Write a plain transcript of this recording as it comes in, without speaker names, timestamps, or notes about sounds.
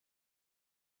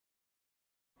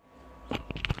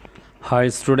High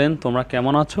student, তোমরা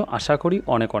কেমন আছো? আশা করি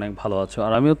অনেক অনেক ভালো আছো,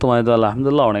 আর আমিও তোমাদের দোয়ায়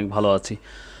আলহামদুলিল্লাহ অনেক ভালো আছি।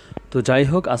 তো যাই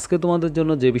হোক, আজকে তোমাদের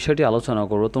জন্য যে বিষয়টি আলোচনা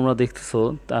করব, তোমরা দেখতেছো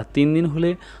 3 দিন হলে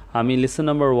আমি লেসন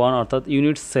নাম্বার 1 অর্থাৎ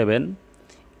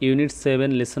ইউনিট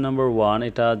 7 লেসন নাম্বার 1,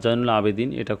 এটা জয়নুল আবেদিন,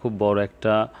 এটা খুব বড়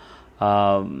একটা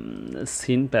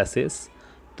সিন প্যাসেজ,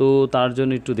 তো তার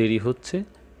জন্য একটু দেরি হচ্ছে।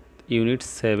 ইউনিট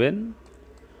 7,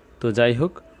 তো যাই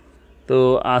হোক, তো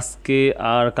আজকে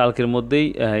আর কালকের মধ্যেই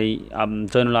এই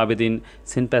জয়নুল আবেদিন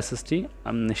সিন প্যাসেজটি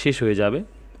শেষ হয়ে যাবে।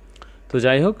 তো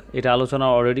যাই হোক, এটা আলোচনা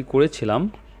অলরেডি করেছিলাম,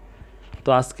 তো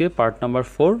আজকে পার্ট নাম্বার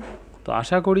 4। তো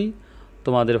আশা করি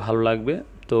তোমাদের ভালো লাগবে।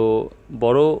 তো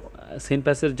বড় সিন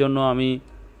প্যাসেজের জন্য আমি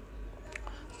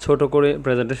ছোট করে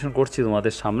প্রেজেন্টেশন করছি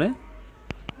তোমাদের সামনে,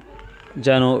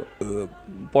 যেন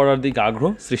পড়ার দিকে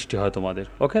আগ্রহ সৃষ্টি হয় তোমাদের।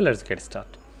 ওকে, লেটস গেট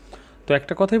স্টার্ট। তো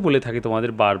একটা কথাই বলে থাকি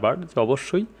তোমাদের বারবার, যে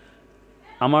অবশ্যই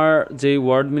আমার যে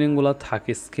ওয়ার্ড মিনিংগুলো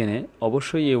থাকে স্ক্রিনে,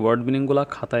 অবশ্যই এই ওয়ার্ড মিনিংগুলো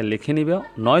খাতায় লিখে নেবে,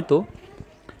 নয়তো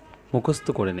মুখস্থ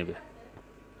করে নেবে।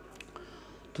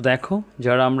 তো দেখো,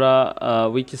 যারা আমরা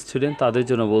উইক স্টুডেন্ট তাদের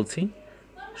জন্য বলছি,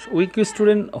 উইক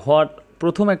স্টুডেন্ট হওয়ার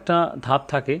প্রথম একটা ধাপ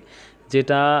থাকে,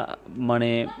 যেটা মানে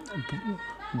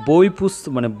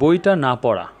বইটা না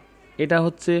পড়া, এটা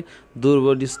হচ্ছে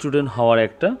দুর্বল স্টুডেন্ট হওয়ার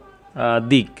একটা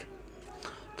দিক।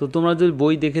 তো তোমরা যদি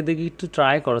বই দেখে দেখে একটু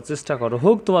ট্রাই করো, চেষ্টা করো,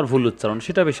 হোক তোমার ভুল উচ্চারণ,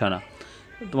 সেটা বিষয় না,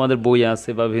 তোমাদের বই আছে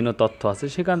বা বিভিন্ন তথ্য আছে,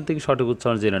 সেখান থেকে সঠিক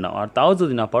উচ্চারণ জেনে নাও। আর তাও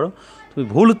যদি না পারো, তুমি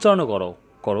ভুল উচ্চারণও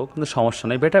করো, কিন্তু সমস্যা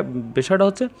নেই। বিষয়টা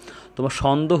হচ্ছে, তোমার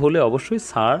সন্দেহ হলে অবশ্যই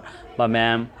স্যার বা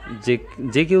ম্যাম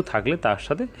যে কেউ থাকলে তার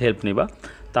সাথে হেল্প নেবা,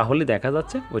 তাহলে দেখা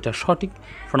যাচ্ছে ওইটা সঠিক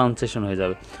প্রনাউন্সিয়েশন হয়ে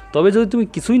যাবে। তবে যদি তুমি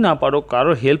কিছুই না পারো,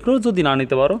 কারোর হেল্পও যদি না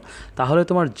নিতে পারো, তাহলে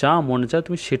তোমার যা মনে চায়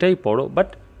তুমি সেটাই পড়ো, বাট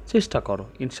চেষ্টা করো,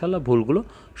 ইনশাল্লাহ ভুলগুলো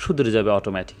শুধরে যাবে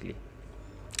অটোমেটিকলি।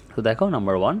 তো দেখো,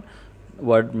 নাম্বার 1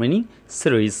 ওয়ার্ড মিনিং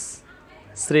সিরিজ,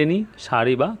 শ্রেণী,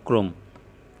 সারি বা ক্রম।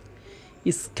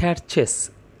 স্ক্যাচেস,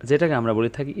 যেটাকে আমরা বলে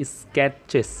থাকি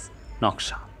স্ক্যাচেস,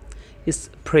 নকশা।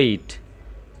 স্প্রেড,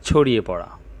 ছড়িয়ে পড়া।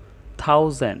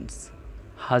 থাউজেন্ডস,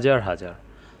 হাজার হাজার।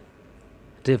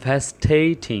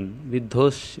 ডেভাস্টেটিং,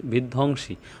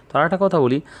 বিধ্বংসী। তো আর একটা কথা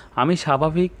বলি, আমি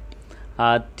স্বাভাবিক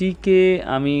টিকে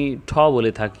আমি ঠ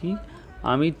বলে থাকি,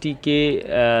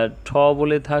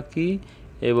 বলে থাকি,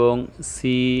 এবং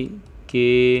সি,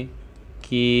 কে,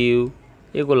 কিউ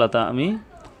এগুলাতে আমি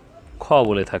খ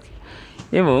বলে থাকি,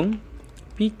 এবং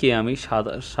পিকে আমি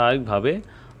স্বাভাবিকভাবে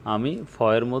আমি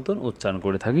ফয়ের মতন উচ্চারণ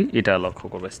করে থাকি। এটা লক্ষ্য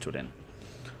করবে স্টুডেন্ট।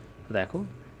 দেখো,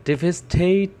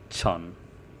 ডেভাস্টেশন,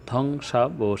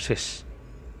 ধ্বংসাবশেষ।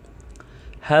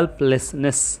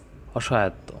 হেল্পলেসনেস,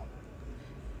 অসহায়ত্ব।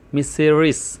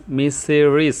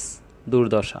 মিসেরিস,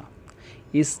 দুর্দশা।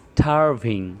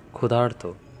 স্টার্ভিং, ক্ষুধার্ত।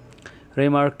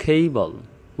 রিমার্কেবল,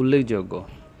 উল্লেখযোগ্য।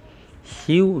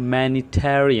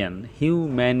 হিউম্যানিটেরিয়ান,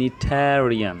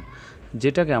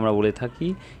 যেটাকে আমরা বলে থাকি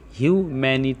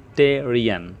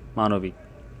হিউম্যানিটেরিয়ান, মানবিক।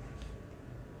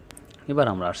 এবার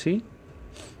আমরা আসি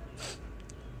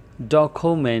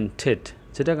ডকুমেন্টেড,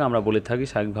 যেটাকে আমরা বলে থাকি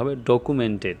স্বাভাবিকভাবে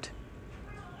ডকুমেন্টেড,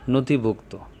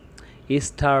 নথিভুক্ত।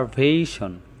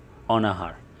 স্টারভেশন,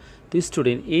 অনাহার। তো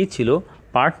স্টুডেন্ট, এই ছিল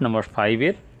part number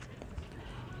 5-এর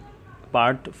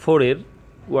part 4-এর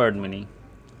word meaning.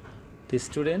 তো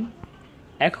স্টুডেন্ট,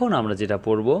 এখন আমরা যেটা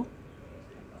পড়ব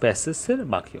প্যাসেজের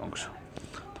বাকি অংশ।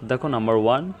 তো দেখো, number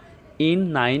 1, in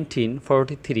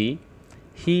 1943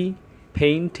 he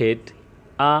painted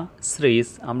a series,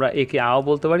 আমরা একে আও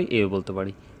বলতে পারি, এও বলতে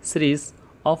পারি, series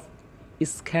of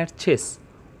sketches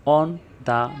on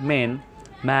the main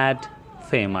mad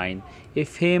ফেমাইন। এই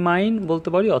ফেমাইন বলতে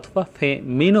পারি, অথবা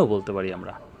ফেমিনও বলতে পারি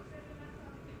আমরা।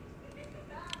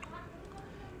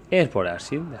 এরপরে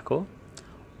আসি, দেখো,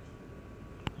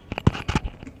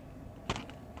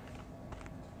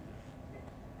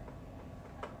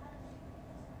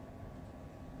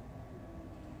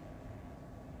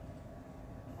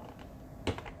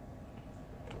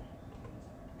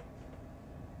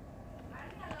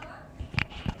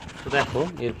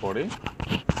 এরপরে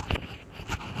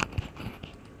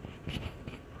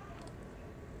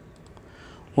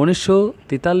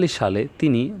 1943 সালে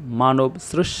তিনি মানব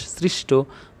সৃষ্ট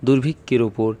দুর্ভিক্ষের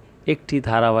উপর একটি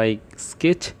ধারাবাহিক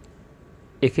sketch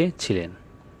এঁকেছিলেন,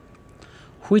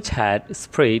 which had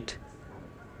spread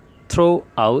through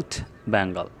out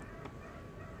Bengal,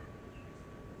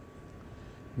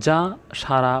 যা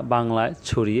সারা বাংলায়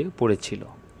ছড়িয়ে পড়েছিল।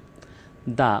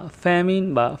 The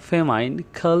ফেমাইন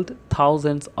killed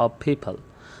thousands of people,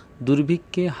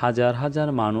 দুর্ভিক্ষে হাজার হাজার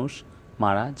মানুষ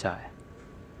মারা যায়।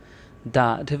 The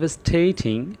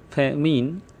devastating famine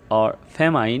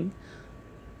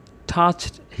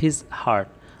touched his heart,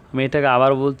 আমি এটাকে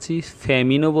আবার বলছি,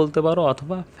 ফ্যামিনও বলতে পারো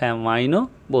অথবা ফ্যামাইনও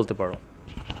বলতে পারো।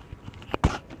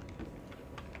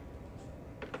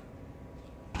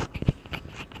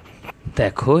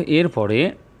 দেখো এরপরে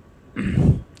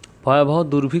ভয়াবহ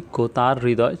দুর্ভিক্ষ তার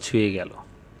হৃদয় ছুঁয়ে গেল।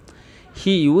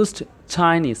 He used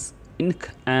Chinese ink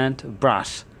and brush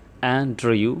and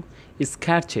ড্রু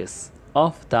sketches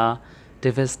of the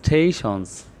ডেভাস্টেশনস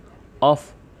of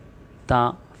the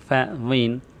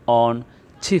famine on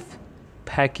cheap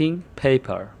packing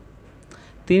paper.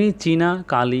 তিনি চীনা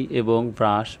কালি এবং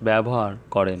ব্রাশ ব্যবহার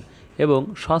করেন এবং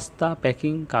সস্তা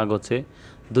প্যাকিং কাগজে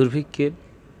দুর্ভিক্ষের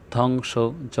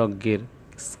ধ্বংসযজ্ঞের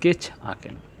স্কেচ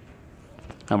আঁকেন।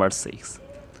 Number 6,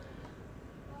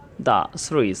 the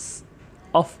series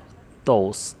of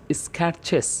those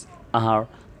sketches are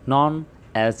known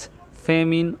as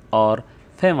famine or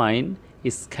famine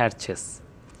sketches.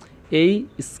 এই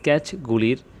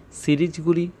স্কেচগুলির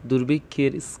সিরিজগুলি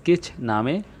দুর্ভিক্ষের স্কেচ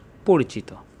নামে পরিচিত।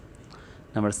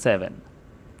 Number 7,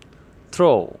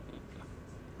 throw.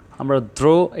 আমরা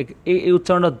দ্রো, এই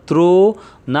উচ্চারণটা দ্রো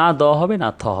না দ হবে না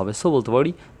থ হবে, সো বলতে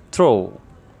পারি throw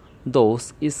those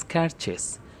sketches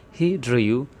he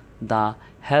drew the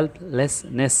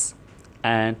helplessness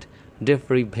and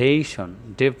deprivation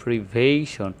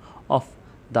of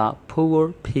the poor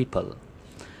people.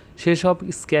 সেসব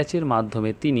স্কেচের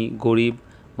মাধ্যমে তিনি গরিব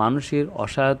মানুষের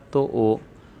অসহায়ত্ব ও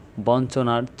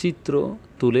বঞ্চনার চিত্র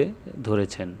তুলে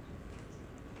ধরেছেন।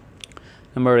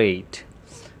 Number 8,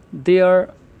 there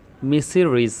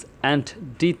মিসেরিজ and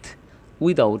death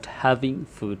without having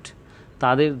food.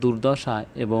 তাদের দুর্দশা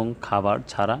এবং খাবার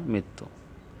ছাড়া মৃত্যু।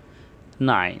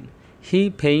 9, হি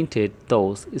painted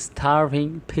those starving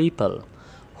people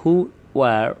who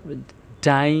were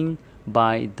dyeing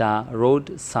by the road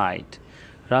side.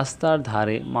 রাস্তার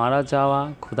ধারে মারা যাওয়া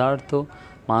ক্ষুধার্ত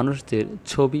মানুষদের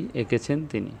ছবি এঁকেছেন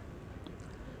তিনি।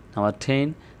 Number 10,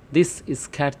 this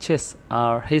sketches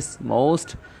R his most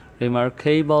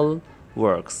remarkable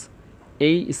works.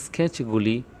 এই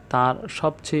স্কেচগুলি তার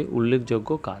সবচেয়ে উল্লেখযোগ্য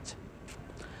কাজ।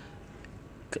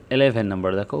 11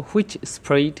 নম্বর দেখো, which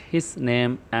spread his name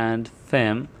and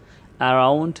fame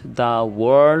around the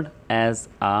world as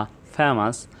a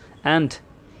famous and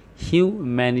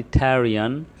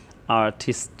humanitarian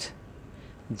artist.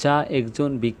 যা একজন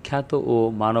বিখ্যাত ও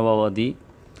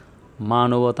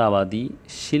মানবতাবাদী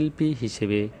শিল্পী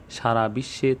হিসেবে সারা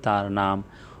বিশ্বে তার নাম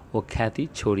ও খ্যাতি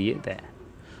ছড়িয়ে দেয়।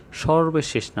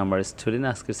 সর্বশেষ নাম্বার স্টুডেন্ট,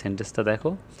 আজকের সেন্টেন্সটা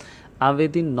দেখো।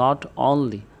 Abedin not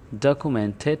only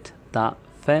documented the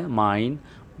famine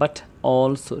but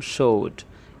also showed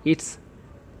its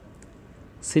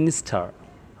sinister,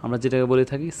 আমরা যেটাকে বলে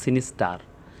থাকি সিনিস্টার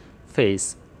ফেস,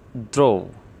 দ্রো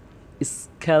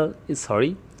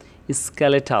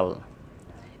স্কেলেটাল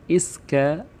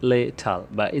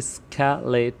বা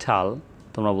স্কেলেটাল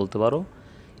তোমরা বলতে পারো।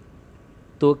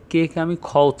 তো কে কে আমি খ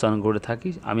উচ্চারণ করে থাকি,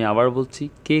 আমি আবার বলছি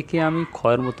কে কে আমি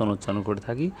খয়ের মতন উচ্চারণ করে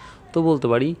থাকি, তো বলতে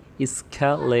পারি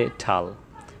skeletal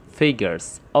figures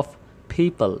of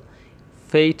people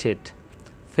fated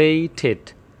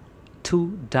to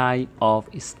die of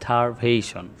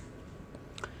starvation.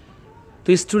 তো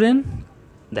স্টুডেন্ট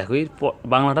দেখো এর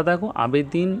বাংলাটা দেখো,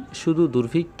 আবেদিন শুধু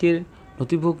দুর্ভিক্ষের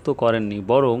নথিভুক্ত করেননি,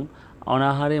 বরং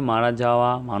অনাহারে মারা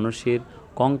যাওয়া মানুষের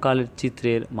কঙ্কালের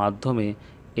চিত্রের মাধ্যমে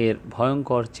এর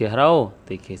ভয়ঙ্কর চেহারাও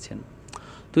দেখিয়েছেন।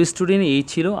 তো স্টুডেন্ট এই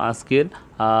ছিল আজকের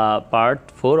পার্ট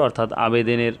 4, অর্থাৎ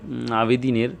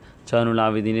জাইনুল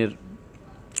আবেদিনের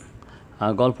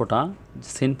গল্পটা,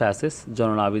 সিন প্যাসেজ,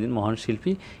 জয়নুল আবেদিন মহান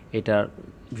শিল্পী, এটার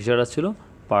বিষয়টা ছিল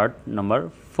পার্ট নাম্বার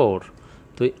 4।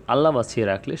 তো আল্লাহ বাঁচিয়ে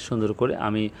রাখলে সুন্দর করে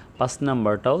আমি 5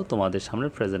 নাম্বারটাও তোমাদের সামনে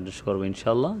প্রেজেন্টেশন করবো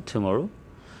ইনশাল্লাহ টুমরো।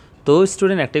 তো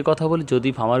স্টুডেন্ট একটাই কথা বলি, যদি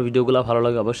আমার ভিডিওগুলো ভালো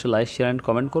লাগে অবশ্যই লাইক শেয়ার অ্যান্ড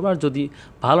কমেন্ট করবো, আর যদি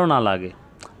ভালো না লাগে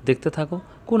দেখতে থাকো,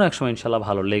 কোনো এক সময় ইনশাল্লাহ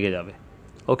ভালো লেগে যাবে।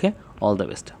 ওকে, অল দ্য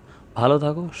বেস্ট। ভালো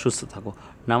থাকো, সুস্থ থাকো,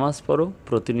 নামাজ পড়ো,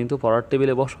 প্রতিনিয়ত পড়ার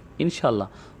টেবিলে বসো, ইনশাল্লাহ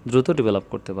দ্রুত ডেভেলপ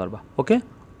করতে পারবা। ওকে,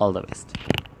 অল দ্য বেস্ট।